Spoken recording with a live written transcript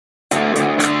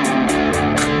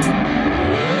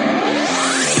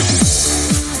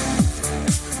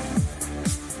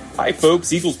Hi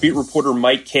folks, Eagles beat reporter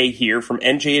Mike Kay here from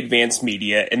NJ Advanced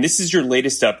Media, and this is your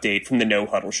latest update from the No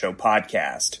Huddle Show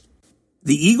podcast.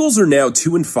 The Eagles are now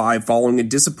 2-5 following a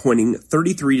disappointing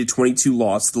 33-22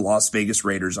 loss to the Las Vegas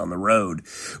Raiders on the road.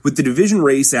 With the division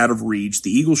race out of reach,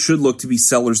 the Eagles should look to be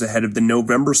sellers ahead of the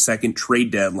November 2nd trade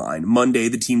deadline. Monday,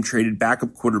 the team traded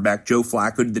backup quarterback Joe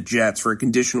Flacco to the Jets for a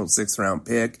conditional 6th-round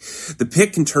pick. The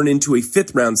pick can turn into a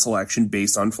 5th-round selection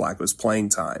based on Flacco's playing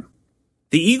time.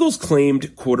 The Eagles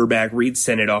claimed quarterback Reed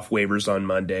Sinnett off waivers on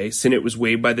Monday. Sinnett was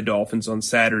waived by the Dolphins on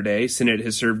Saturday. Sinnett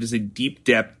has served as a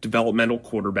deep-depth developmental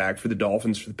quarterback for the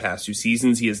Dolphins for the past 2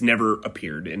 seasons. He has never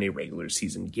appeared in a regular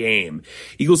season game.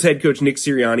 Eagles head coach Nick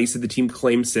Sirianni said the team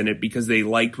claimed Sinnett because they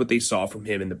liked what they saw from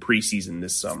him in the preseason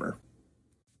this summer.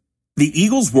 The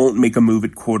Eagles won't make a move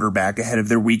at quarterback ahead of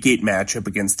their Week 8 matchup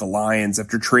against the Lions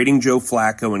after trading Joe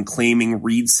Flacco and claiming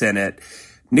Reed Sinnett.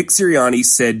 Nick Sirianni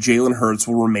said Jalen Hurts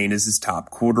will remain as his top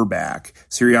quarterback.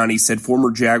 Sirianni said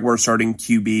former Jaguar starting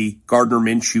QB Gardner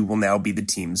Minshew will now be the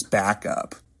team's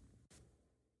backup.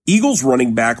 Eagles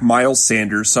running back Miles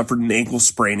Sanders suffered an ankle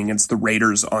sprain against the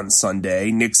Raiders on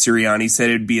Sunday. Nick Sirianni said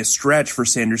it would be a stretch for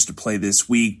Sanders to play this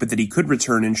week, but that he could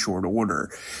return in short order.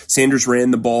 Sanders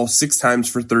ran the ball 6 times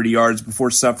for 30 yards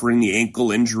before suffering the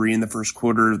ankle injury in the first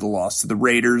quarter of the loss to the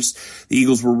Raiders. The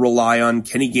Eagles will rely on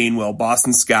Kenny Gainwell,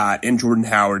 Boston Scott, and Jordan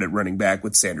Howard at running back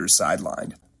with Sanders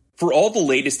sidelined. For all the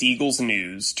latest Eagles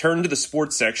news, turn to the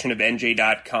sports section of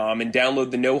NJ.com and download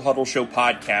the No Huddle Show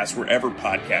podcast wherever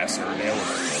podcasts are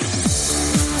available.